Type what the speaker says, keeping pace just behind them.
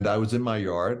I was in my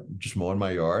yard, just mowing my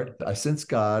yard. I sensed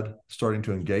God starting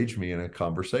to engage me in a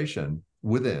conversation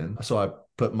within. So I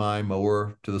put my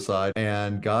mower to the side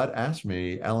and God asked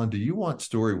me, Alan, do you want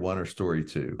story one or story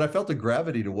two? I felt a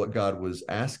gravity to what God was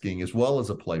asking as well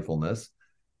as a playfulness.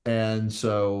 And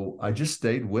so I just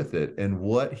stayed with it. And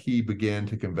what he began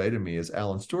to convey to me is,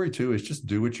 Alan, story two is just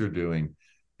do what you're doing.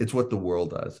 It's what the world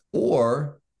does.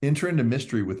 Or enter into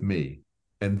mystery with me.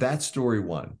 And that's story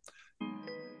one.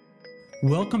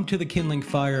 Welcome to the Kindling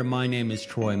Fire. My name is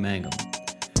Troy Mangum.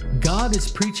 God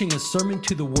is preaching a sermon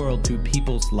to the world through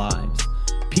people's lives.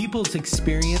 People's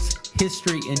experience,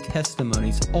 history, and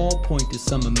testimonies all point to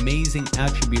some amazing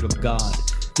attribute of God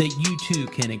that you too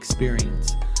can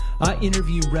experience. I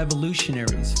interview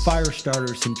revolutionaries, fire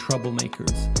starters, and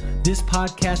troublemakers. This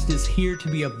podcast is here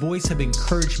to be a voice of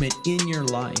encouragement in your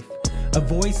life. A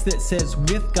voice that says,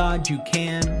 with God you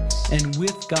can, and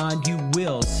with God you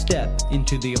will step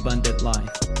into the abundant life.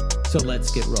 So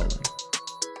let's get rolling.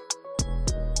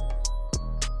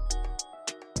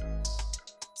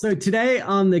 So today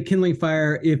on the Kindling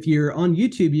Fire, if you're on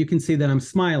YouTube, you can see that I'm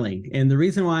smiling. And the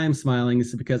reason why I'm smiling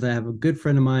is because I have a good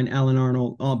friend of mine, Alan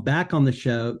Arnold, back on the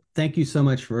show. Thank you so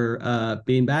much for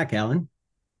being back, Alan.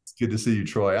 It's good to see you,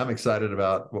 Troy. I'm excited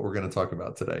about what we're going to talk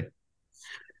about today.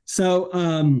 So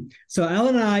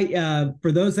Alan and I,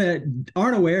 for those that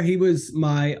aren't aware, he was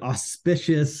my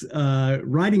auspicious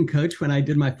writing coach when I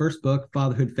did my first book,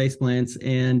 Fatherhood Face Plants,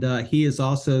 and he is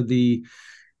also the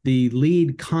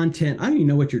lead content. I don't even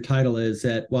know what your title is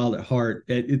at Wild at Heart.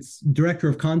 It's director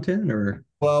of content, or?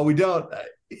 Well, we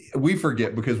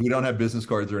forget because we don't have business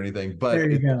cards or anything. But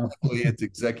it's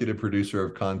executive producer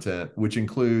of content, which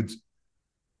includes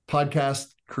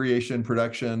podcast creation,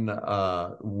 production,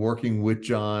 working with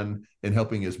John and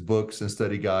helping his books and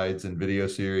study guides and video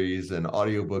series and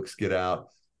audiobooks get out.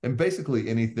 And basically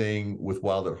anything with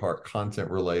Wild at Heart content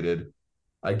related,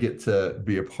 I get to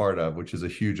be a part of, which is a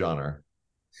huge honor.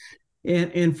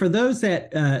 And for those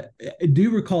that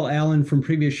do recall Alan from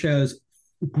previous shows,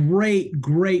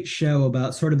 great show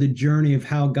about sort of the journey of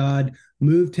how God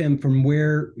moved him from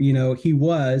where, he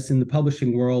was in the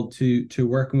publishing world to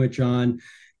working with John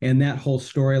and that whole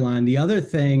storyline. The other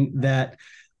thing that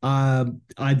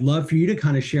I'd love for you to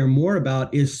kind of share more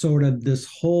about is sort of this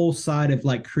whole side of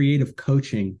like creative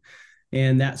coaching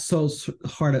and that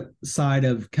hard side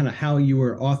of kind of how you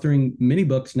were authoring many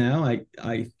books now. I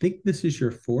think this is your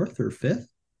fourth or fifth.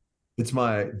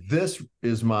 This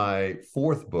is my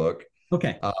fourth book.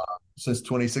 Okay. Since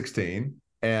 2016.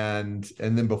 And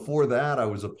then before that, I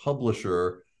was a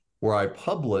publisher where I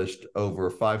published over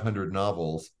 500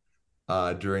 novels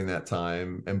during that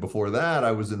time. And before that,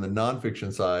 I was in the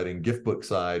nonfiction side and gift book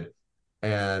side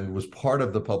and was part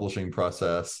of the publishing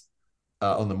process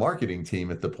on the marketing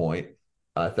team at that point,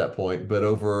 but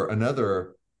over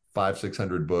another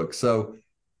 500-600 books. So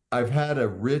I've had a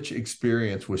rich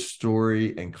experience with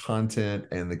story and content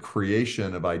and the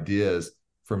creation of ideas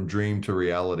from dream to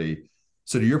reality.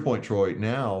 So to your point, Troy,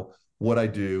 now what I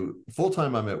do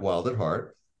full-time, I'm at Wild at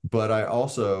Heart, but I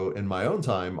also, in my own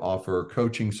time, offer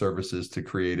coaching services to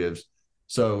creatives.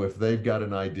 So if they've got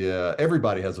an idea,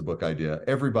 everybody has a book idea,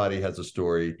 everybody has a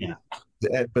story,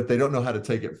 but they don't know how to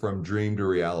take it from dream to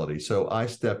reality. So I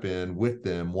step in with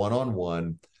them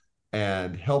one-on-one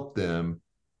and help them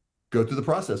go through the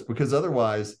process, because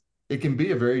otherwise it can be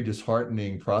a very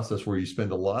disheartening process where you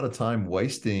spend a lot of time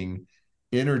wasting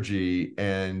energy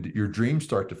and your dreams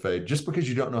start to fade just because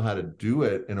you don't know how to do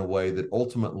it in a way that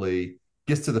ultimately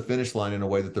gets to the finish line in a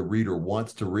way that the reader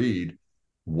wants to read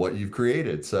what you've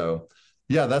created. So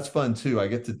yeah, that's fun too. I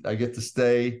get to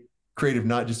stay creative,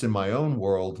 not just in my own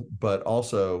world, but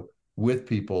also with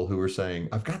people who are saying,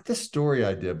 I've got this story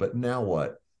idea, but now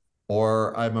what?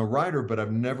 Or I'm a writer, but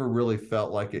I've never really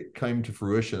felt like it came to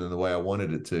fruition in the way I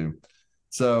wanted it to.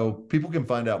 So people can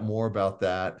find out more about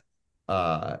that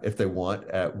if they want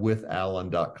at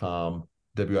withallen.com,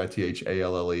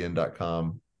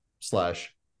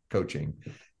 withallen.com/coaching.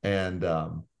 And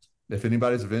if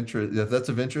anybody's of interest, if that's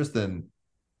of interest, then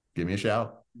give me a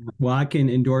shout. Well, I can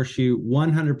endorse you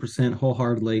 100%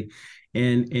 wholeheartedly.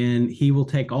 And he will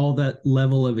take all that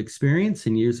level of experience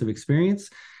and years of experience,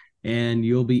 and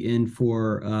you'll be in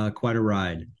for quite a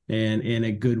ride, and in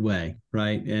a good way,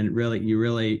 right? And you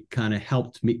really kind of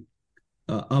helped me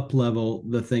up level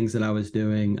the things that I was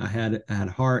doing. I had a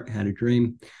heart, had a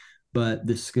dream, but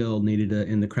the skill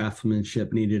and the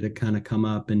craftsmanship needed to kind of come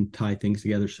up and tie things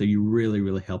together. So you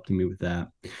really helped me with that.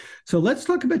 So let's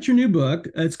talk about your new book.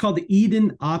 It's called The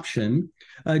Eden Option,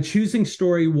 Choosing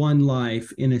Story One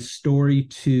Life in a Story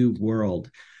Two World.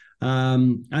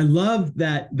 I love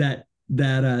that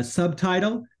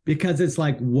subtitle, because it's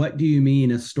like, what do you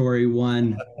mean a story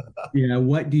one?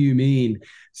 What do you mean?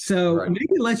 So Right.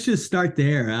 maybe let's just start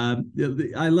there.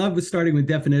 I love starting with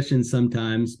definitions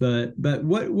sometimes, but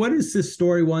what is this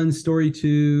story one, story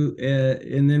two,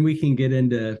 and then we can get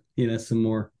into some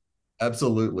more.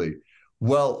 Absolutely.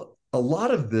 Well, a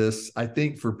lot of this, I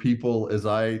think, for people as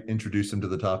I introduce them to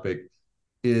the topic,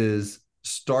 is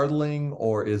startling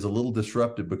or is a little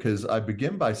disruptive because I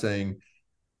begin by saying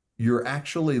you're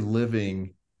actually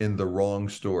living in the wrong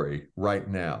story right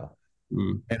now.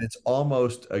 Mm. And it's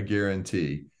almost a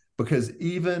guarantee because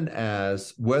even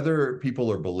as whether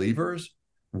people are believers,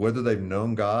 whether they've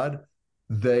known God,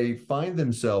 they find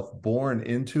themselves born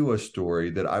into a story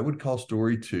that I would call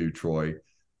story two, Troy,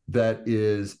 that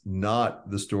is not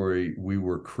the story we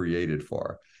were created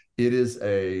for. It is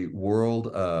a world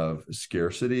of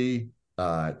scarcity.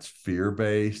 It's fear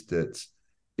based. It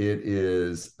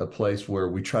is a place where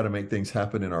we try to make things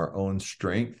happen in our own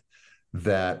strength.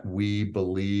 That we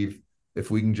believe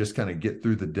if we can just kind of get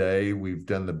through the day, we've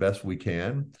done the best we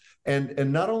can.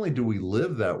 And not only do we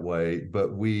live that way,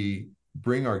 but we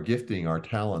bring our gifting, our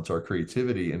talents, our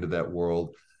creativity into that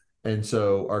world. And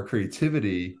so our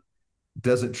creativity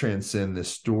doesn't transcend this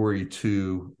story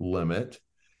to limit.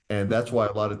 And that's why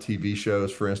a lot of TV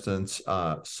shows, for instance,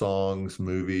 songs,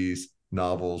 movies,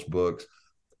 novels, books,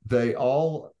 they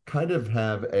all kind of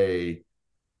have a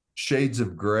shades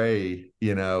of gray.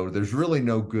 There's really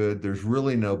no good, there's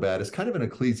really no bad. It's kind of an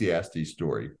Ecclesiastes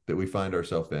story that we find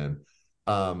ourselves in.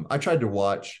 I tried to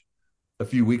watch a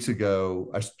few weeks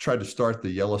ago, I tried to start the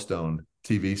Yellowstone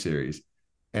TV series.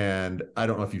 And I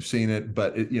don't know if you've seen it,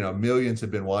 but millions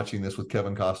have been watching this with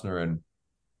Kevin Costner. And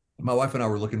my wife and I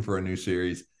were looking for a new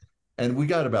series. And we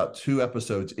got about 2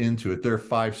 episodes into it. There are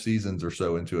 5 seasons or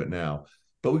so into it now.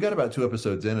 But we got about 2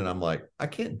 episodes in, and I'm like, I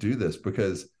can't do this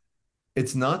because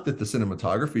it's not that the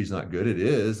cinematography is not good. It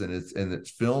is, and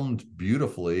it's filmed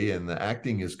beautifully, and the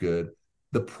acting is good.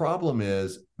 The problem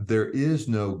is there is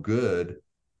no good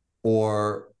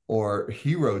or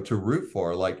hero to root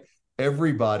for. Like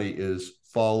everybody is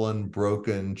fallen,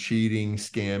 broken, cheating,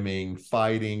 scamming,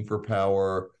 fighting for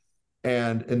power.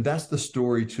 And that's the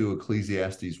story to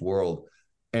Ecclesiastes world.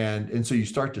 And so you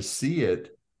start to see it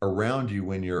around you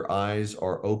when your eyes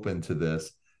are open to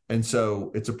this. And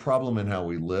so it's a problem in how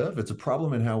we live, it's a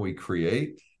problem in how we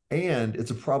create, and it's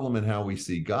a problem in how we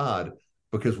see God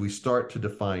because we start to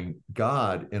define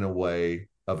God in a way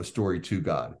of a story to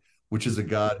God, which is a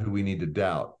God who we need to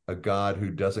doubt, a God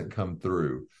who doesn't come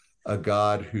through, a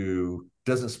God who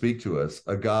doesn't speak to us,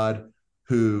 a God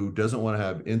who doesn't want to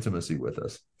have intimacy with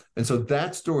us. And so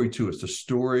that story too is the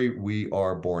story we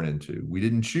are born into. We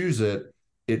didn't choose it.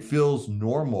 It feels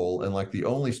normal and like the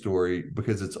only story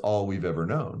because it's all we've ever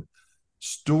known.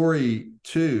 Story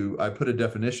two, I put a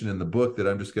definition in the book that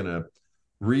I'm just going to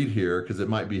read here because it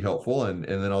might be helpful. And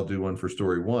then I'll do one for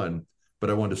story one. But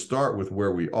I want to start with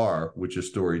where we are, which is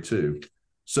story two.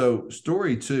 So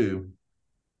story two,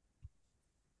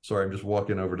 sorry, I'm just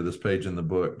walking over to this page in the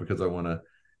book because I want to,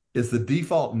 is the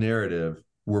default narrative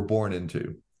we're born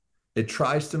into. It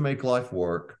tries to make life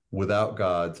work without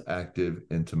God's active,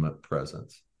 intimate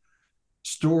presence.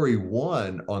 Story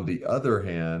one, on the other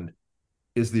hand,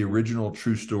 is the original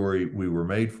true story we were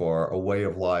made for, a way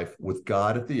of life with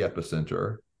God at the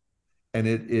epicenter. And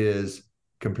it is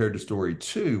compared to story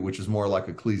two, which is more like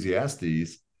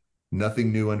Ecclesiastes,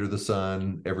 nothing new under the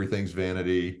sun, everything's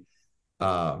vanity.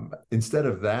 Instead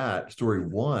of that, story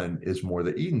one is more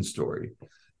the Eden story.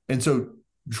 And so,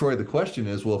 Troy, the question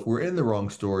is, well, if we're in the wrong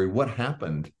story, what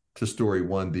happened to story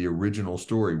one, the original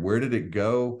story? Where did it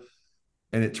go?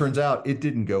 And it turns out it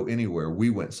didn't go anywhere. We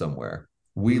went somewhere.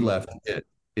 We left it.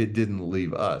 It didn't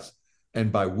leave us.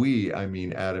 And by we, I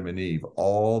mean Adam and Eve,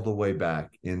 all the way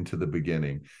back into the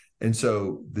beginning. And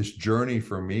so this journey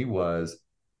for me was,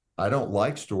 I don't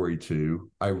like story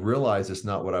two. I realize it's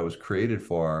not what I was created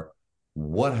for.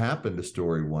 What happened to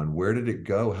story one? Where did it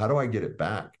go? How do I get it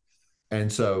back?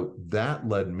 And so that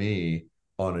led me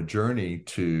on a journey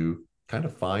to kind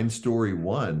of find story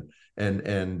one. And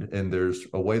there's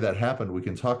a way that happened we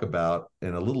can talk about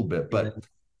in a little bit.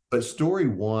 But story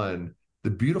one, the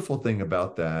beautiful thing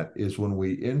about that is when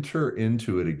we enter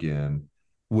into it again,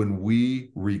 when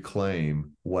we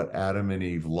reclaim what Adam and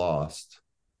Eve lost,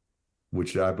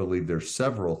 which I believe there's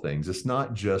several things. It's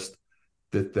not just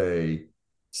that they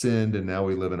sinned and now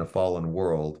we live in a fallen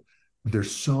world.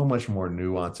 There's so much more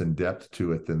nuance and depth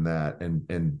to it than that,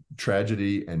 and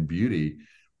tragedy and beauty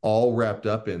all wrapped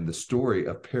up in the story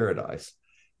of paradise.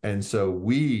 And so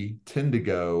we tend to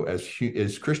go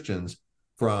as Christians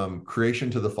from creation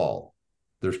to the fall.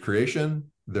 There's creation,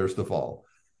 there's the fall.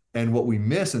 And what we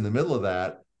miss in the middle of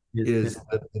that is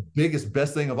the biggest,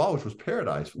 best thing of all, which was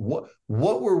paradise. What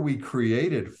were we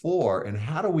created for, and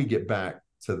how do we get back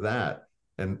to that?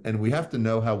 And we have to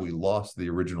know how we lost the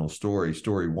original story,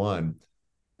 story one.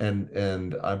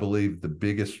 And I believe the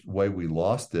biggest way we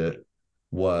lost it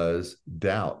was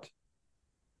doubt.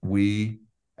 We,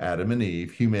 Adam and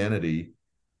Eve, humanity,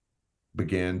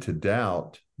 began to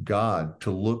doubt God,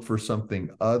 to look for something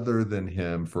other than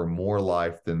him, for more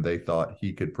life than they thought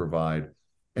he could provide.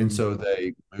 And so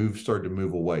they started to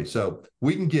move away. So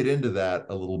we can get into that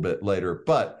a little bit later,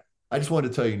 but I just wanted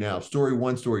to tell you now, story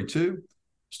one, story two.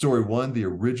 Story one, the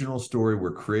original story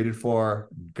we're created for,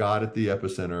 God at the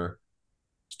epicenter.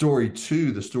 Story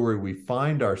two, the story we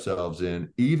find ourselves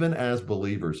in, even as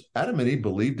believers. Adam and Eve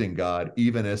believed in God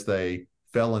even as they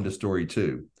fell into story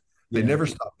two. They never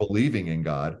stopped believing in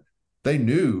God. They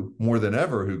knew more than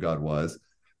ever who God was.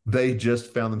 They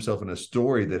just found themselves in a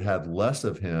story that had less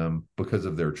of him because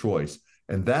of their choice.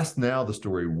 And that's now the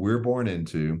story we're born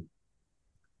into.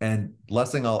 And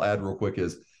last thing I'll add real quick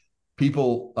is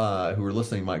people who are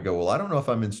listening might go, well, I don't know if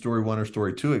I'm in story one or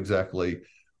story two exactly.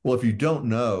 Well, if you don't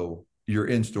know, you're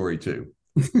in story two.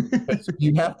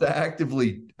 You have to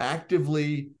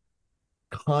actively,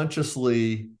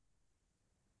 consciously,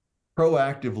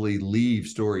 proactively leave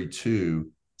story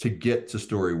two to get to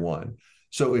story one.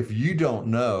 So if you don't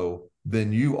know,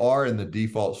 then you are in the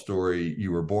default story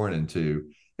you were born into.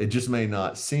 It just may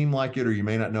not seem like it, or you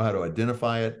may not know how to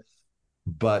identify it.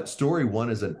 But story one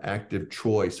is an active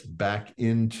choice back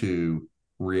into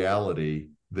reality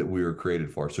that we were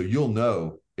created for. So you'll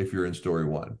know if you're in story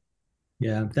one.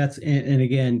 Yeah, that's and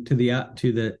again to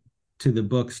the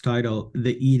book's title,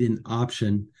 The Eden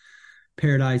Option.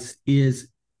 Paradise is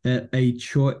a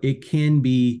choice. It can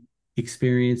be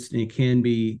experienced, and it can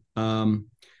be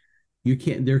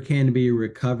there can be a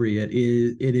recovery. It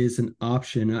is an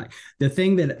option. The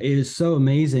thing that is so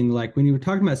amazing, like when you were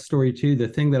talking about story two, the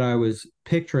thing that I was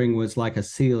picturing was like a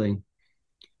ceiling.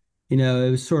 It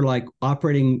was sort of like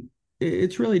operating.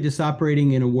 It's really just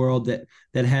operating in a world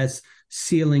that has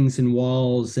ceilings and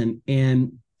walls, and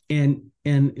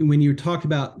when you talked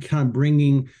about kind of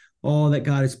bringing all that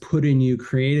God has put in you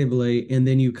creatively, and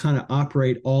then you kind of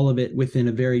operate all of it within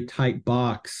a very tight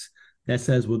box that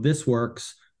says, well, this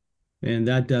works and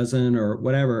that doesn't, or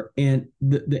whatever. And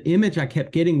the image I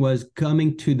kept getting was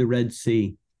coming to the Red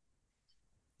Sea,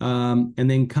 and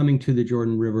then coming to the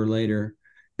Jordan River later,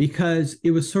 because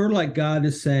it was sort of like God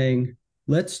is saying,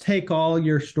 let's take all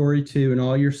your story two and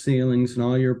all your ceilings and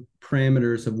all your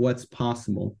parameters of what's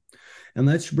possible, and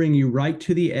let's bring you right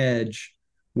to the edge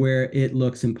where it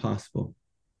looks impossible.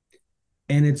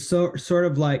 And it's sort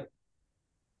of like,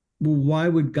 well, why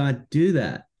would God do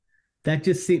that? That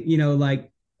just seems,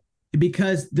 like,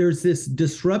 because there's this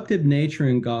disruptive nature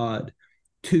in God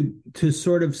to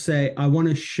sort of say, I want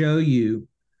to show you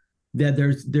that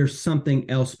there's something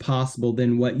else possible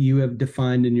than what you have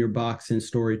defined in your box in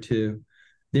story two.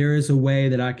 There is a way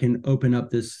that I can open up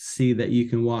this sea that you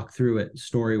can walk through it,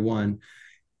 story one.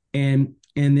 And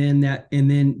then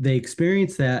they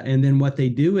experience that, and then what they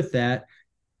do with that,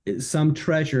 some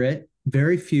treasure it,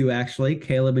 very few actually,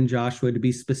 Caleb and Joshua to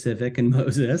be specific, and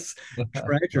Moses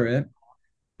treasure it,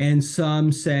 and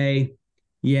some say,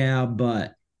 yeah,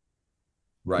 but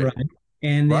right.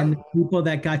 And then the people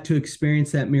that got to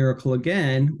experience that miracle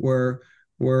again were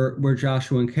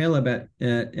Joshua and Caleb at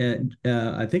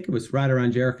I think it was right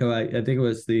around Jericho. I think it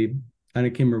was I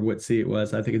can't remember what sea it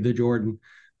was. I think the Jordan.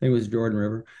 I think it was Jordan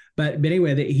River. But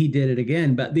anyway, he did it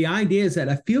again. But the idea is that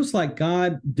it feels like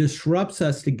God disrupts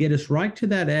us to get us right to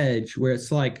that edge where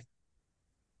it's like,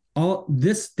 all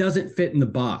this doesn't fit in the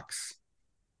box.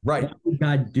 Right. Why would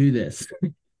God do this?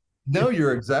 No,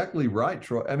 you're exactly right,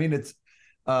 Troy. I mean, it's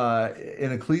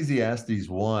in Ecclesiastes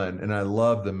 1, and I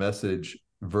love the Message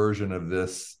version of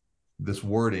this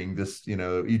wording.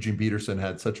 Eugene Peterson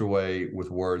had such a way with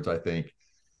words, I think.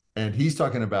 And he's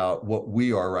talking about what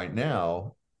we are right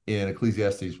now. In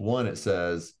Ecclesiastes 1, it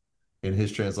says, in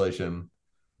his translation,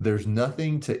 there's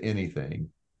nothing to anything,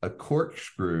 a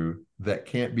corkscrew that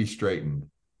can't be straightened,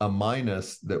 a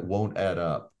minus that won't add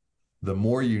up. The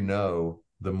more you know,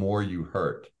 the more you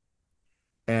hurt.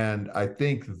 And I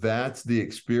think that's the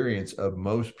experience of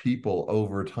most people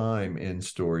over time in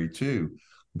story two.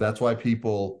 That's why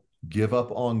people give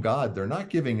up on God. They're not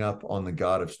giving up on the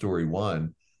God of story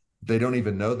one. They don't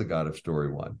even know the God of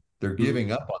story one. They're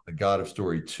giving up on the God of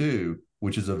story two,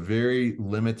 which is a very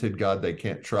limited God they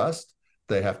can't trust.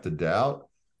 They have to doubt.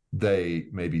 They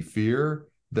maybe fear.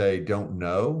 They don't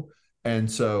know. And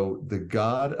so the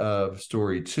God of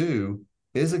story two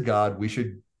is a God we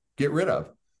should get rid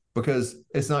of, because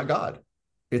it's not God.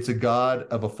 It's a God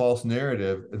of a false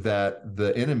narrative that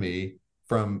the enemy,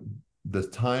 from the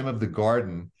time of the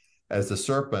garden, as the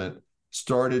serpent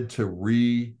started to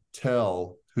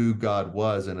retell who God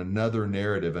was in another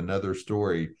narrative, another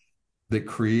story that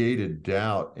created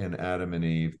doubt in Adam and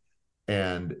Eve.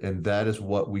 And that is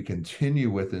what we continue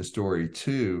with in story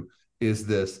two, is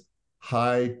this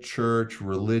high church,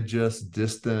 religious,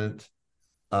 distant,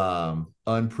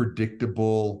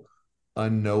 unpredictable,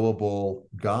 unknowable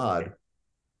God.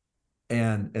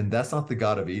 And that's not the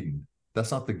God of Eden.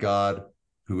 That's not the God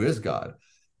who is God.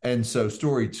 And so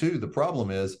story two, the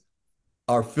problem is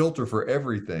our filter for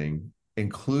everything,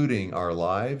 including our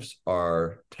lives,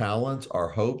 our talents, our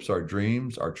hopes, our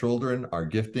dreams, our children, our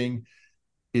gifting,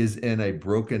 is in a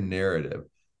broken narrative.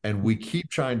 And we keep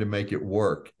trying to make it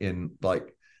work in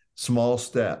like small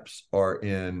steps or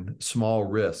in small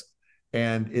risks.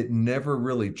 And it never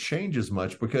really changes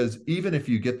much, because even if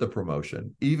you get the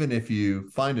promotion, even if you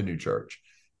find a new church,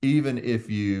 even if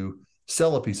you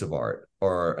sell a piece of art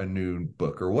or a new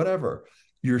book or whatever,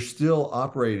 you're still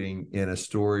operating in a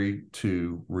story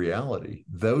to reality.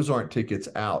 Those aren't tickets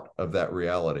out of that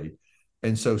reality.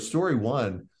 And so story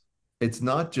one, it's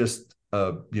not just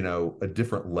a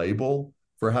different label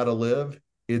for how to live.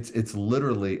 It's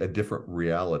literally a different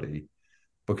reality.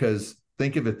 Because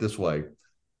think of it this way: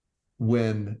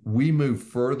 when we move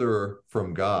further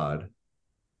from God,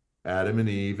 Adam and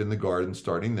Eve in the garden,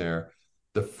 starting there,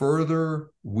 the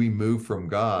further we move from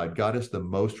God, God is the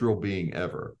most real being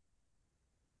ever.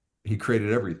 He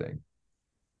created everything.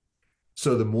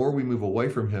 So the more we move away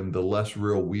from him, the less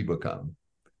real we become.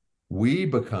 We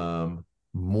become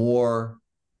more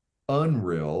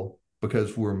unreal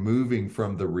because we're moving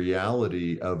from the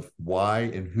reality of why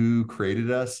and who created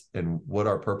us and what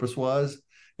our purpose was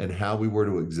and how we were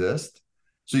to exist.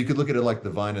 So you could look at it like the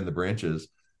vine and the branches.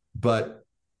 But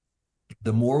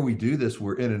the more we do this,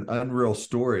 we're in an unreal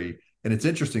story. And it's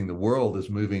interesting, the world is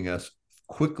moving us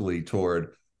quickly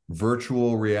toward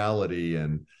virtual reality,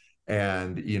 and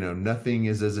nothing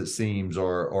is as it seems,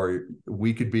 or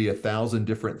we could be 1,000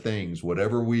 different things.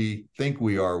 Whatever we think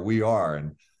we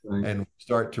are. And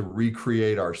start to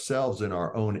recreate ourselves in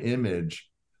our own image.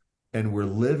 And we're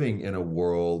living in a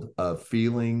world of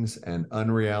feelings and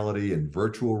unreality and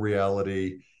virtual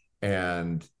reality.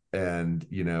 And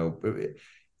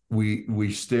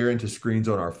we stare into screens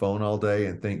on our phone all day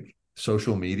and think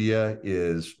social media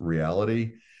is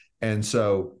reality. And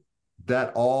so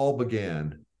that all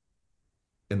began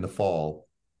in the fall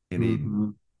in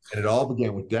Eden. And it all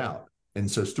began with doubt. And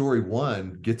so story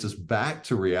one gets us back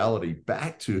to reality,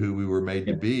 back to who we were made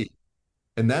to be.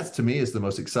 And that's, to me, is the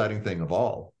most exciting thing of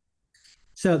all.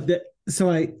 So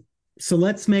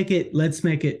let's make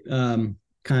it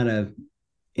kind of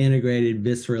integrated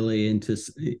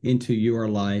viscerally into your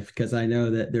life, because I know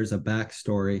that there's a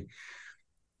backstory.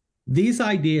 These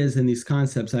ideas and these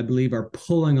concepts, I believe, are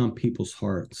pulling on people's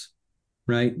hearts,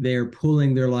 right? They're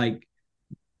like,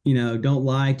 don't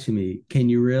lie to me. Can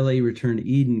you really return to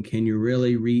Eden? Can you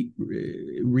really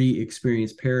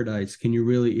re-experience paradise? Can you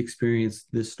really experience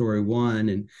this story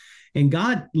one? And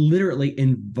God literally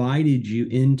invited you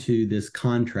into this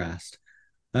contrast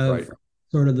of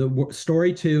sort of the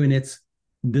story two, and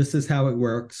this is how it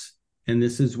works, and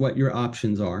this is what your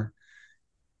options are,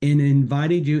 and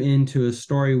invited you into a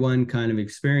story one kind of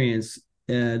experience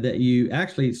that you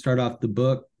actually start off the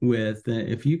book with.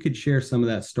 If you could share some of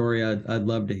that story, I'd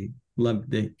love to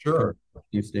Sure.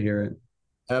 Used to hear it.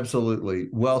 Absolutely.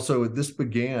 Well, so this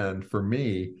began for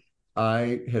me.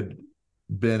 I had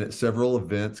been at several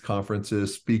events,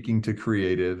 conferences, speaking to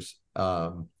creatives,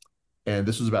 and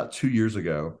this was about 2 years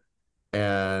ago.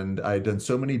 And I had done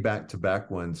so many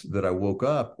back-to-back ones that I woke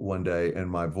up one day and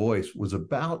my voice was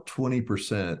about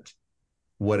 20%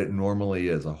 what it normally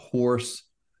is, a hoarse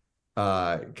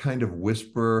kind of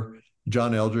whisper.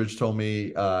 John Eldridge told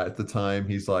me at the time,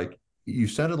 he's like, you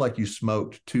sounded like you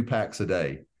smoked 2 packs a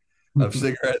day of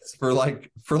cigarettes for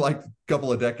like a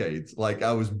couple of decades. Like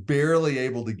I was barely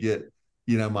able to get,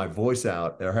 my voice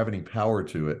out or have any power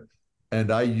to it.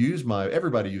 And I use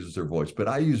everybody uses their voice, but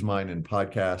I use mine in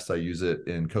podcasts. I use it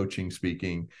in coaching,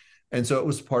 speaking. And so it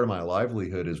was part of my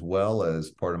livelihood as well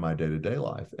as part of my day-to-day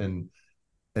life. And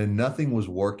nothing was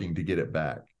working to get it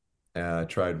back. I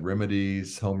tried home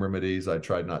remedies. I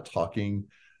tried not talking.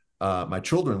 My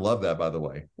children love that, by the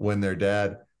way, when their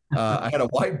dad, I had a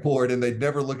whiteboard and they'd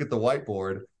never look at the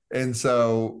whiteboard. And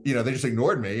so, they just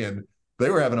ignored me, and they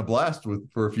were having a blast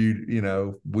for a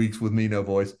few, weeks with me, no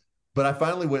voice. But I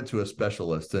finally went to a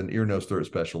specialist, an ear, nose, throat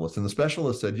specialist. And the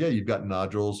specialist said, yeah, you've got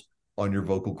nodules on your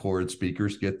vocal cord.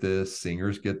 Speakers get this,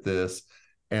 singers get this.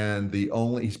 And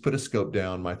he's put a scope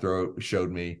down my throat, showed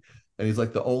me. And he's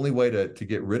like, the only way to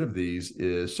get rid of these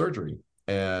is surgery.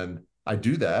 And I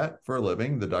do that for a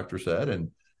living, the doctor said.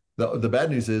 And the bad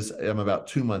news is I'm about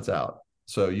 2 months out.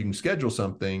 So you can schedule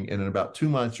something, and in about 2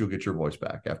 months, you'll get your voice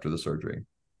back after the surgery.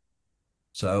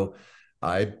 So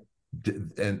I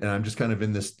did, and I'm just kind of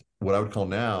in this, what I would call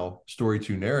now, story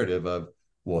two narrative of,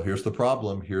 well, here's the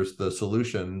problem, here's the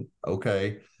solution.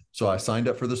 Okay. So I signed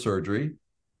up for the surgery,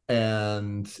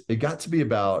 and it got to be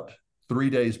about 3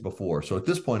 days before. So at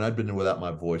this point, I'd been without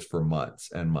my voice for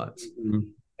months and months. Mm-hmm.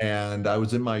 And I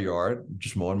was in my yard,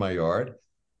 just mowing my yard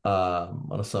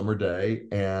on a summer day.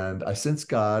 And I sensed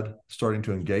God starting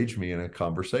to engage me in a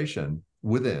conversation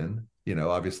within,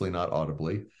 obviously not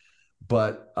audibly.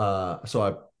 But so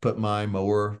I put my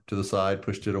mower to the side,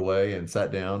 pushed it away, and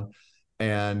sat down.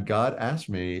 And God asked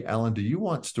me, Alan, do you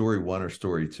want story one or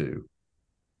story two?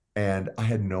 And I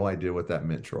had no idea what that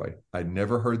meant, Troy. I'd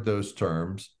never heard those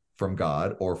terms from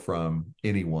God or from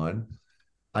anyone.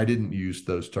 I didn't use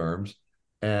those terms.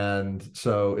 And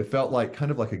so it felt like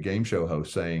kind of like a game show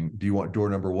host saying, do you want door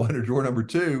number one or door number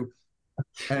two?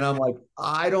 And I'm like,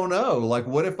 I don't know. Like,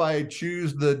 what if I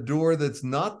choose the door that's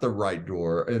not the right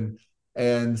door?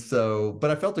 And so,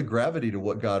 but I felt a gravity to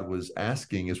what God was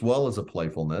asking, as well as a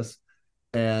playfulness.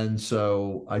 And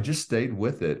so I just stayed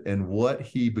with it. And what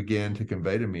he began to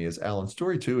convey to me is, Alan,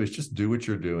 story two is just do what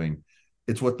you're doing.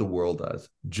 It's what the world does.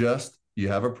 Just, you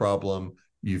have a problem,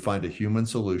 you find a human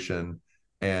solution,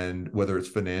 and whether it's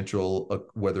financial,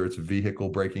 whether it's vehicle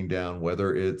breaking down,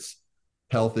 whether it's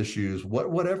health issues,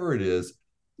 whatever it is,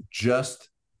 just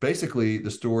basically the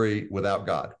story without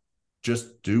God.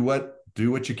 Just do what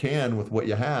you can with what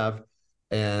you have,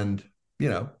 and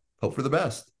hope for the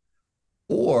best.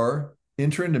 Or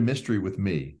enter into mystery with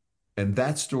me. And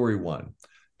that's story one.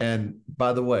 And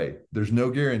by the way, there's no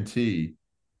guarantee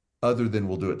other than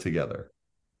we'll do it together.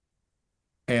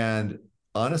 And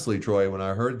honestly, Troy, when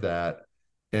I heard that,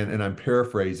 and I'm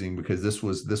paraphrasing because this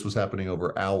was happening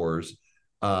over hours,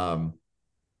 but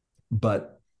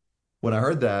when I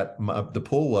heard that, the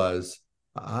pull was,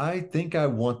 I think I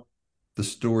want the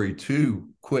story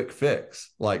two quick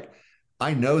fix. Like,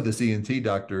 I know this ENT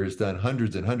doctor has done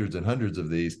hundreds and hundreds and hundreds of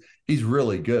these. He's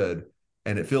really good.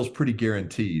 And it feels pretty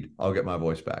guaranteed I'll get my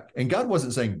voice back. And God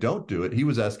wasn't saying don't do it. He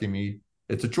was asking me,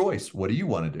 it's a choice. What do you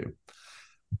want to do?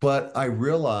 But I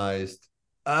realized,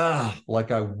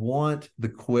 like, I want the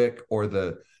quick or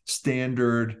the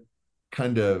standard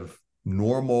kind of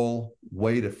normal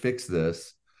way to fix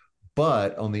this.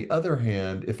 But on the other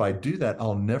hand, if I do that,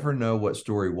 I'll never know what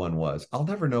story one was. I'll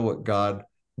never know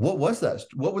what was that?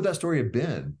 What would that story have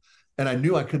been? And I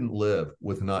knew I couldn't live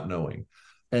with not knowing.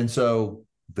 And so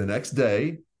the next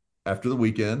day, after the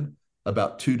weekend,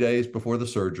 about 2 days before the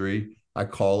surgery, I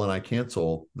call and I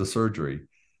cancel the surgery.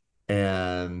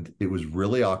 And it was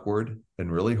really awkward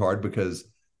and really hard because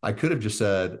I could have just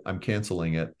said, I'm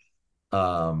canceling it.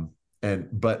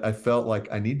 But I felt like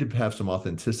I need to have some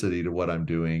authenticity to what I'm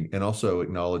doing and also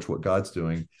acknowledge what God's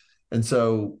doing. And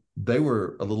so they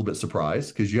were a little bit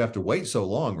surprised because you have to wait so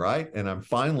long, right? And I'm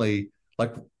finally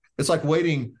like, it's like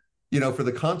waiting, for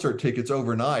the concert tickets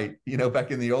overnight,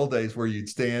 back in the old days where you'd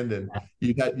stand and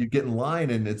you get in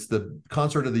line and it's the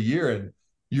concert of the year and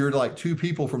you're like two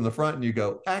people from the front and you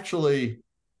go, actually,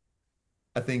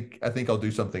 I think I'll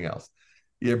do something else.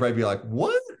 Everybody be like,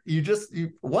 what?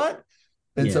 What?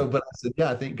 And so, but I said, yeah,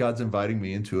 I think God's inviting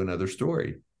me into another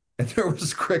story. And there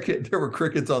were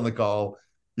crickets on the call,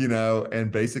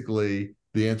 and basically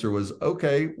the answer was,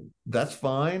 okay, that's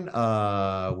fine.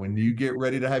 When you get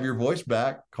ready to have your voice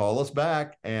back, call us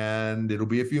back and it'll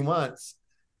be a few months.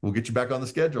 We'll get you back on the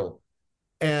schedule.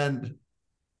 And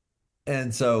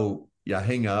so, yeah,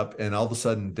 hang up. And all of a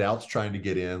sudden doubt's trying to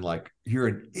get in, like, you're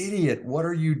an idiot. What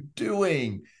are you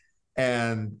doing?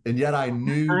 And yet I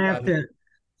knew I have to,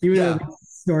 even though the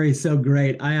story is so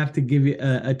great, I have to give you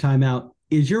a timeout.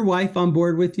 Is your wife on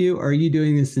board with you, or are you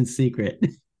doing this in secret?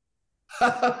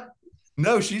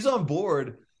 No, she's on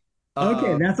board.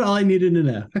 Okay, that's all I needed to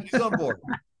know. She's on board,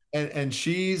 and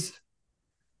she's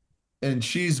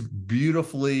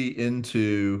beautifully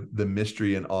into the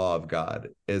mystery and awe of God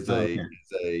as a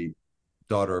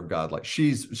daughter of God. Like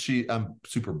I'm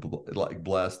super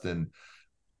blessed, and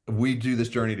we do this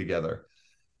journey together.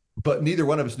 But neither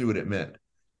one of us knew what it meant.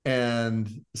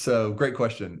 And so, great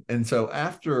question. And so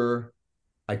after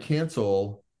I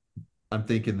cancel, I'm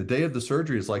thinking the day of the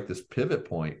surgery is like this pivot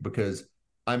point because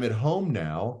I'm at home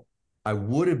now. I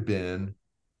would have been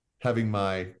having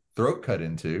my throat cut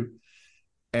into.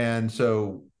 And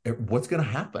so what's going to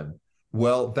happen?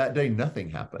 Well, that day,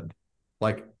 nothing happened.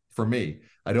 Like for me,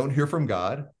 I don't hear from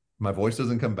God. My voice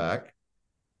doesn't come back.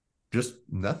 Just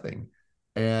nothing.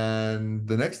 And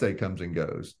the next day comes and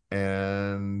goes,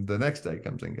 and the next day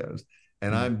comes and goes.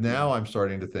 And I'm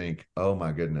starting to think, oh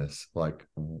my goodness, am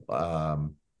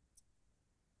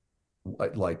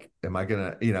I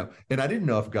gonna, and I didn't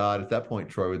know if God at that point,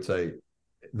 Troy, would say,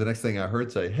 the next thing I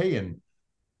heard say, hey, in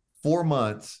 4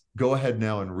 months, go ahead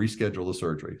now and reschedule the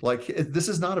surgery. Like, this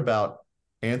is not about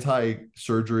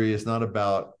anti-surgery. It's not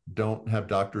about don't have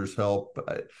doctors help.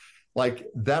 Like,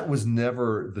 that was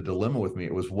never the dilemma with me.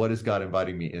 It was, what is God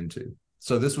inviting me into?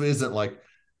 So this isn't like,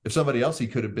 if somebody else, he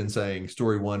could have been saying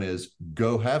story one is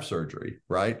go have surgery,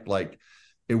 right? Like,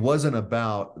 it wasn't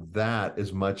about that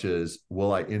as much as,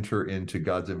 will I enter into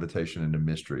God's invitation into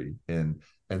mystery? And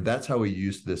that's how he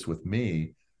used this with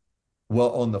me.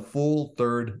 Well, on the full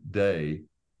third day,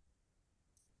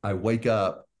 I wake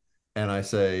up and I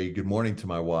say good morning to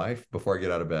my wife before I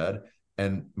get out of bed,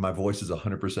 and my voice is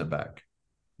 100% back.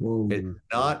 Whoa. It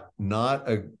not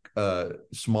a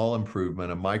small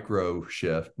improvement, a micro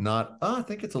shift, not, I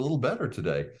think it's a little better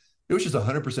today. It was just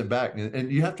 100% back.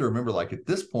 And you have to remember, like, at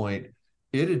this point,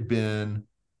 it had been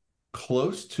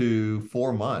close to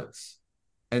 4 months,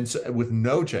 and so with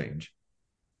no change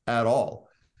at all.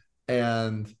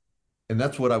 And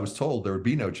that's what I was told. There would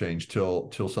be no change till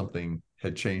something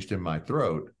had changed in my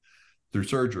throat through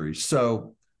surgery.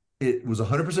 So it was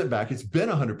 100% back. It's been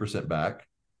 100% back.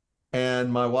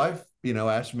 And my wife,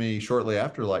 asked me shortly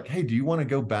after, like, hey, do you want to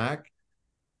go back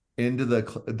into the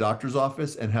doctor's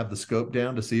office and have the scope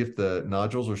down to see if the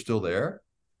nodules are still there?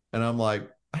 And I'm like,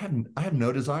 I have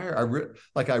no desire.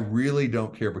 I really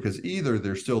don't care, because either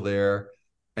they're still there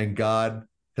and God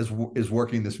is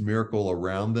working this miracle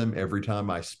around them every time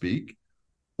I speak,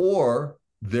 or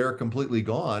they're completely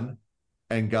gone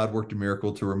and God worked a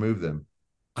miracle to remove them.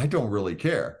 I don't really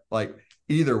care. Like,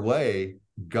 either way,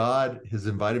 God has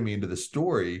invited me into the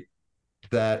story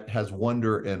that has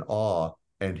wonder and awe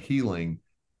and healing.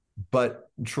 But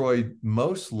Troy,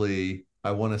 mostly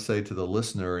I want to say to the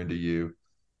listener and to you,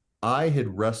 I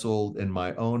had wrestled in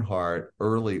my own heart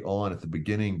early on at the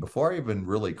beginning, before I even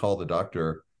really called the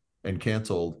doctor and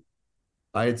canceled.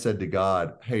 I had said to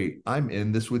God, hey, I'm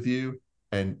in this with you,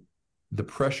 and the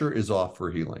pressure is off for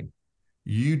healing.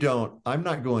 I'm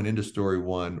not going into story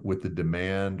one with the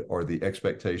demand or the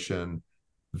expectation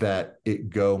that it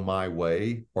go my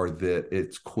way, or that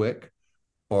it's quick,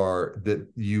 or that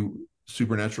you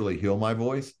supernaturally heal my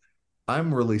voice.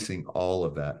 I'm releasing all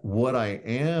of that. What I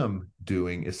am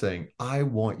doing is saying, I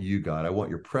want you, God. I want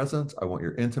your presence. I want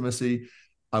your intimacy.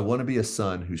 I want to be a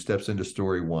son who steps into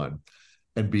story one.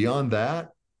 And beyond that,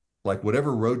 like,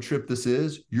 whatever road trip this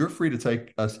is, you're free to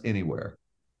take us anywhere.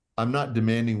 I'm not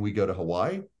demanding we go to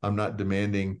Hawaii. I'm not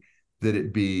demanding that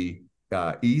it be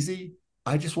easy.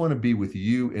 I just want to be with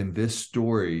you in this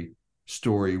story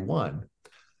one.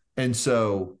 And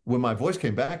so when my voice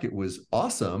came back, it was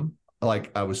awesome.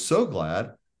 Like, I was so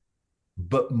glad,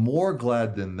 but more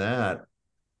glad than that,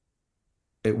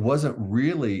 it wasn't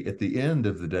really at the end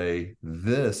of the day,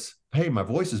 hey, my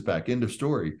voice is back, end of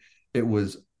story. It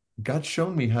was, God's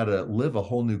shown me how to live a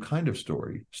whole new kind of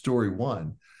story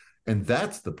one. And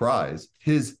that's the prize,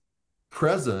 his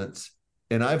presence.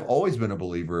 And I've always been a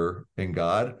believer in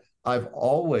God. I've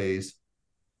always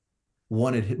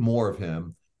wanted more of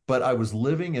him, but I was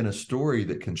living in a story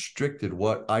that constricted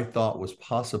what I thought was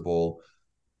possible.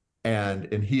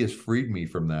 And he has freed me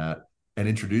from that and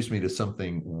introduced me to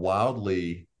something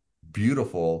wildly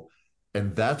beautiful.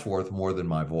 And that's worth more than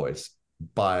my voice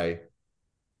by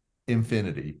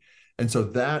infinity. And so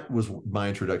that was my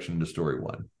introduction to story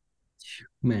one.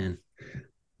 Man.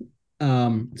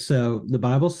 So the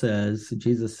Bible says,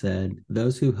 Jesus said,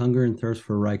 those who hunger and thirst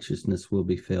for righteousness will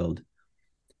be filled.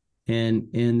 And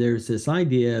there's this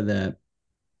idea that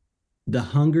the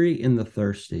hungry and the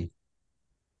thirsty,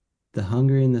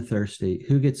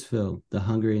 who gets filled? The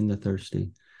hungry and the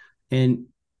thirsty. And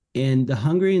the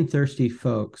hungry and thirsty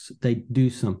folks, they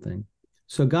do something.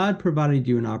 So God provided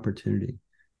you an opportunity.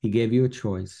 He gave you a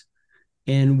choice.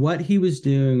 And what he was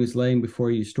doing was laying before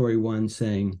you story one,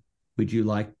 saying, would you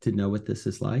like to know what this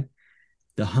is like?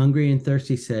 The hungry and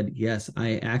thirsty said, yes,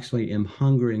 I actually am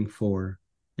hungering for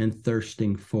and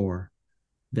thirsting for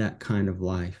that kind of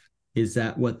life. Is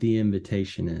that what the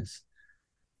invitation is?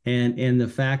 And the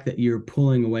fact that you're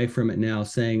pulling away from it now,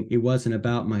 saying it wasn't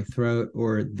about my throat,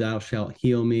 or thou shalt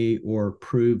heal me, or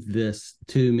prove this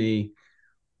to me,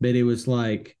 but it was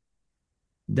like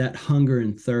that hunger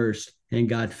and thirst, and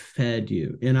God fed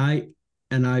you. And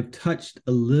I've touched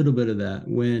a little bit of that.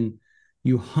 When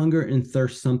you hunger and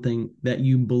thirst something that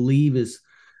you believe is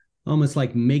almost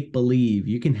like make believe.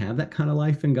 You can have that kind of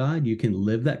life in God. You can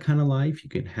live that kind of life. You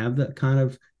can have that kind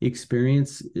of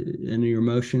experience in your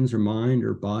emotions or mind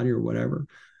or body or whatever.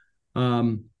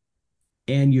 Um,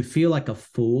 and you feel like a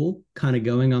fool kind of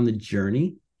going on the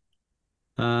journey.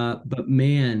 But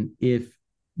man,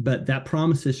 but that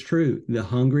promise is true. The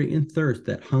hungry and thirst,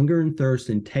 that hunger and thirst,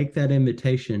 and take that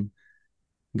invitation.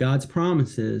 God's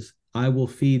promise is, I will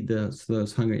feed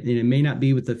those hungry. And it may not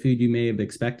be with the food you may have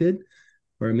expected,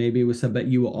 or maybe with some, but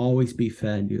you will always be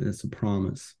fed. That's a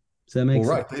promise. Does that make Well,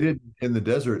 sense? right. They didn't in the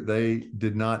desert, they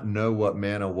did not know what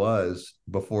manna was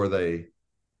before they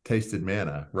tasted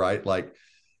manna, right? Like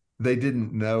they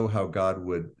didn't know how God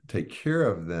would take care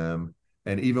of them.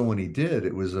 And even when he did,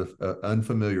 it was a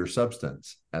unfamiliar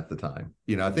substance at the time.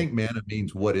 I think manna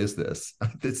means what is this?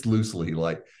 It's loosely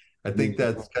like, I think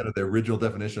that's kind of the original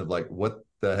definition of like, what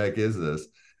the heck is this?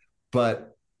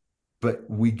 But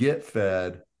we get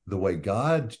fed the way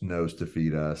God knows to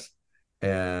feed us.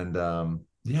 And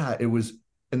yeah, it was,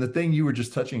 and the thing you were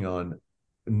just touching on,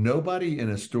 nobody in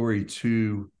a story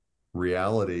two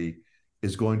reality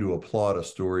is going to applaud a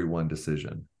story one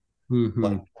decision. Like,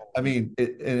 Mm-hmm. I mean,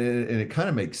 it kind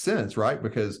of makes sense, right?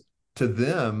 Because to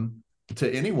them, to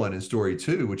anyone in story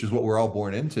two, which is what we're all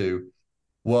born into,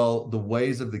 well, the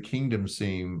ways of the kingdom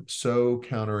seem so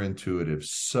counterintuitive,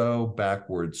 so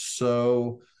backwards,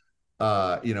 so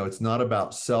it's not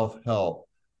about self-help,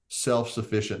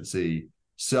 self-sufficiency,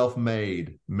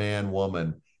 self-made man,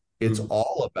 woman. It's Mm-hmm.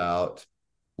 all about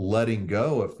letting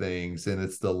go of things, and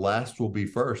it's the last will be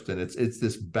first. And it's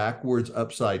this backwards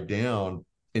upside down.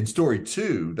 In story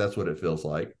two, that's what it feels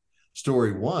like.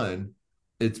 Story one,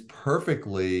 it's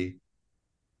perfectly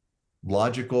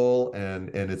logical, and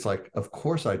it's like, of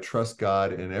course I trust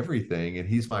God in everything, and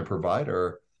he's my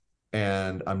provider,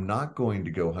 and I'm not going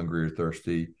to go hungry or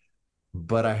thirsty,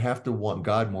 but I have to want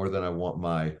God more than I want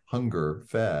my hunger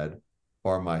fed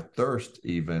or my thirst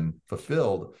even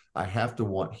fulfilled. I have to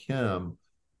want him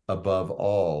above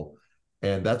all.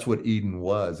 And that's what Eden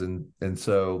was. And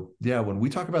so yeah, when we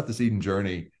talk about this Eden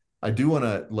journey, I do want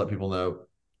to let people know,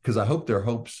 because I hope their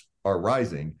hopes are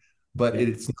rising, but Yeah.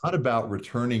 it's not about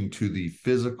returning to the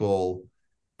physical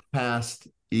past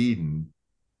Eden.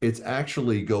 It's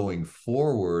actually going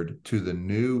forward to the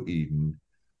new Eden,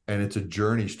 and it's a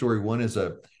journey. Story one is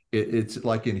it's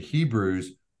like in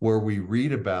Hebrews, where we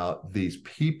read about these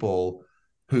people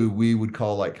who we would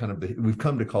call like kind of we've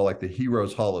come to call like the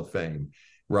Heroes Hall of Fame,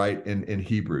 right? In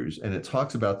Hebrews, and it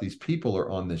talks about these people are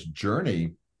on this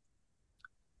journey,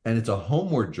 and it's a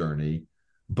homeward journey,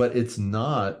 but it's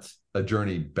not a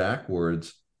journey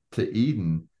backwards to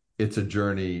Eden. It's a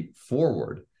journey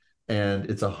forward, and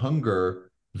it's a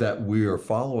hunger that we are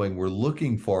following. We're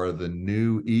looking for the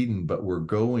new Eden, but we're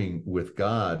going with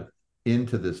God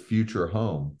into this future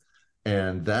home.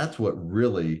 And that's what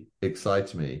really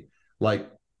excites me. Like,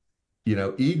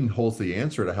 Eden holds the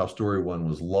answer to how story one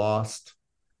was lost,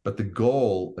 but the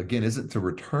goal, again, isn't to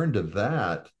return to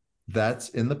that. That's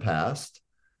in the past.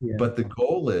 Yeah. But the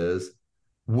goal is,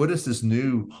 what is this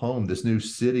new home, this new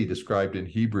city described in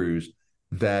Hebrews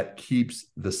that keeps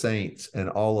the saints and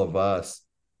all of us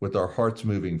with our hearts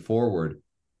moving forward?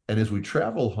 And as we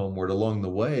travel homeward along the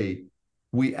way,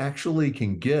 we actually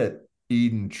can get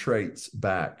Eden traits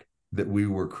back that we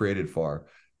were created for.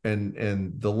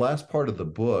 And the last part of the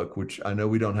book, which I know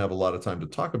we don't have a lot of time to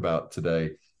talk about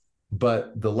today,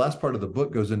 but the last part of the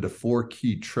book goes into four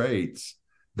key traits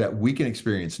that we can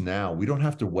experience now. We don't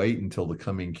have to wait until the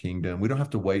coming kingdom. We don't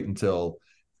have to wait until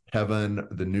heaven,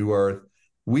 the new earth.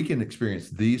 We can experience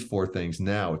these four things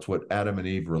now. It's what Adam and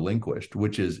Eve relinquished,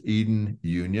 which is Eden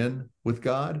union with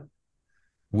God,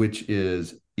 which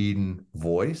is Eden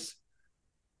voice.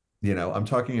 I'm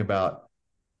talking about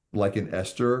like in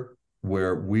Esther,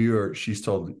 where she's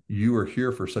told, you are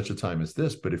here for such a time as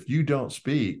this, but if you don't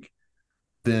speak,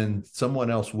 then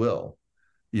someone else will.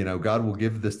 God will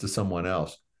give this to someone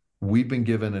else. We've been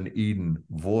given an Eden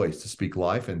voice to speak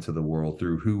life into the world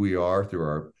through who we are,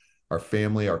 through our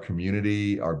family, our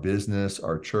community, our business,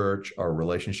 our church, our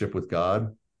relationship with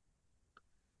God.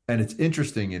 And it's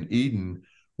interesting in Eden,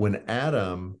 when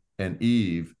Adam and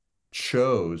Eve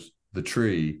chose the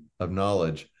tree of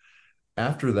knowledge,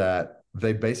 after that,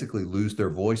 they basically lose their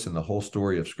voice in the whole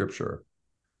story of Scripture.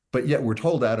 But yet we're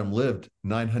told Adam lived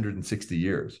 960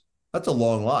 years. That's a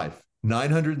long life.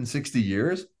 960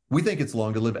 years? We think it's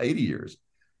long to live 80 years.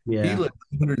 He Yeah. lived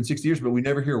 160 years, but we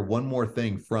never hear one more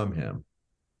thing from him.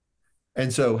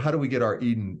 And so, how do we get our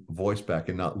Eden voice back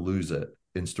and not lose it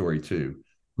in story two?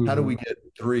 How do Mm-hmm. we get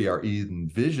three, our Eden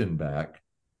vision back?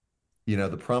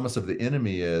 The promise of the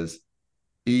enemy is,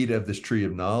 eat of this tree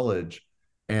of knowledge,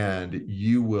 and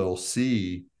you will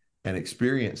see and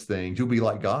experience things, you'll be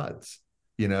like gods.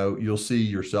 You'll see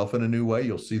yourself in a new way.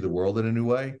 You'll see the world in a new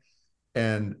way.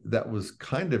 And that was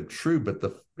kind of true, but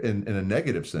in a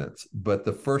negative sense. But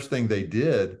the first thing they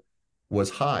did was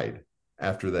hide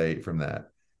after they ate from that.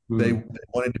 They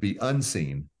wanted to be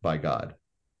unseen by God.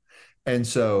 And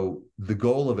so the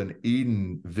goal of an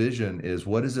Eden vision is,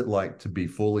 what is it like to be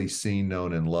fully seen,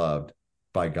 known, and loved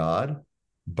by God,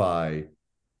 by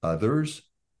others,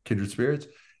 kindred spirits,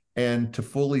 and to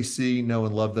fully see, know,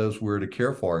 and love those we're to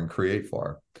care for and create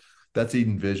for. That's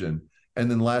Eden vision.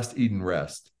 And then last, Eden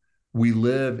rest. We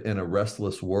live in a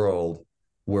restless world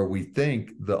where we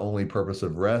think the only purpose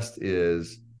of rest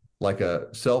is like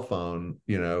a cell phone,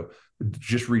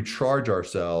 just recharge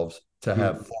ourselves to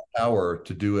have full power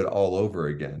to do it all over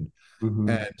again.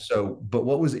 And so, but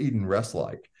what was Eden rest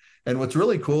like? And what's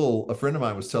really cool, a friend of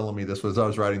mine was telling me this as I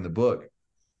was writing the book,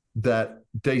 that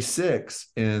day 6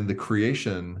 in the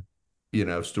creation,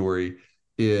 story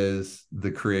is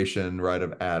the creation, right,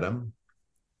 of Adam.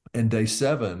 And day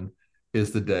 7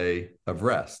 is the day of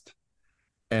rest.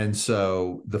 And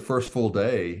so the first full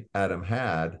day Adam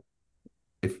had,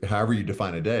 if however you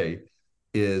define a day,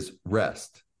 is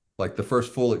rest. Like the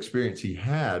first full experience he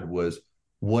had was,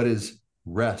 what is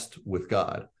rest with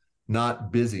God,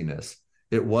 not busyness.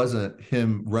 It wasn't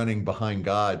him running behind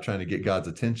God trying to get God's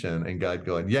attention and God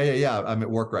going, yeah, I'm at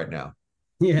work right now.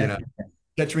 Yeah.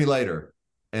 Catch me later.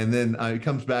 And then he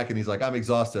comes back and he's like, I'm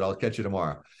exhausted. I'll catch you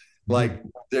tomorrow. Like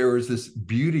there was this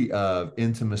beauty of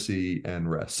intimacy and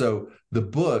rest. So the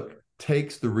book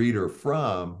takes the reader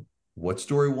from what's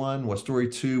story 1, what's story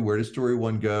 2, where does story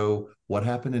 1 go, what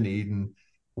happened in Eden,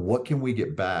 what can we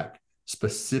get back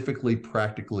specifically,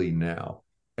 practically now?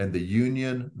 And the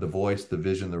union, the voice, the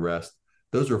vision, the rest,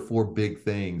 those are 4 big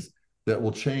things that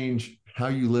will change how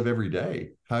you live every day,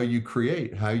 how you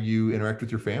create, how you interact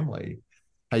with your family,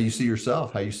 how you see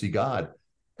yourself, how you see God.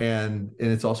 And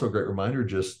it's also a great reminder,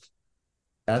 just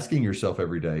asking yourself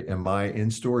every day, am I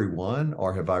in story 1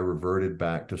 or have I reverted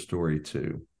back to story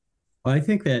 2? Well, I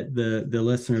think that the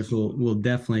listeners will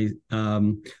definitely,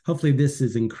 hopefully this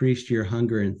has increased your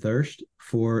hunger and thirst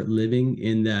for living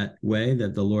in that way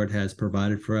that the Lord has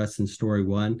provided for us in story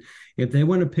 1. If they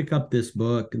want to pick up this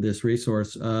book, this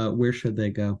resource, where should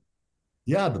they go?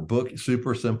 Yeah, the book is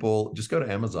super simple. Just go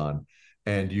to Amazon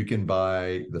and you can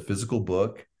buy the physical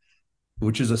book,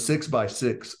 which is a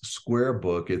 6x6 square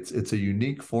book. It's a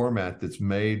unique format that's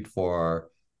made for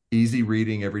easy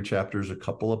reading. Every chapter is a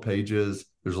couple of pages.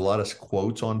 There's a lot of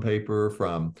quotes on paper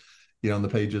from, on the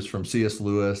pages from C.S.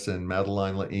 Lewis and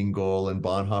Madeleine L'Engle and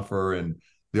Bonhoeffer and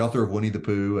the author of Winnie the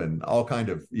Pooh and all kind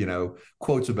of,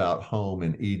 quotes about home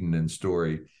and Eden and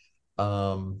story.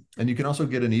 And you can also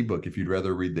get an ebook if you'd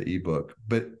rather read the ebook.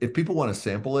 But if people want to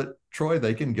sample it, Troy,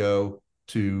 they can go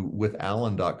to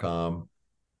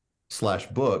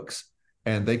withalan.com/books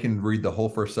and they can read the whole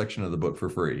first section of the book for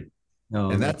free.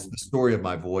 And that's the story of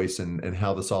my voice and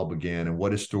how this all began and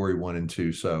what is story 1 and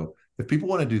 2. So if people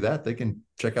want to do that, they can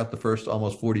check out the first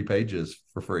almost 40 pages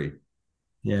for free.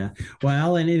 Yeah. Well,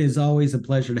 Alan, it is always a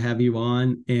pleasure to have you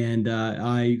on. And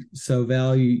I so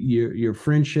value your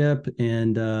friendship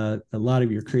and a lot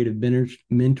of your creative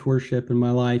mentorship in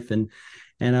my life. And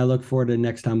I look forward to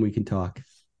next time we can talk.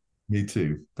 Me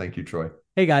too. Thank you, Troy.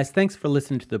 Hey guys, thanks for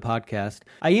listening to the podcast.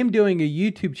 I am doing a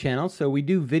YouTube channel, so we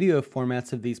do video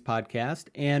formats of these podcasts,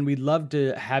 and we'd love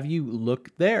to have you look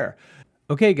there.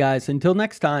 Okay guys, until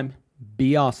next time,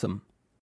 be awesome.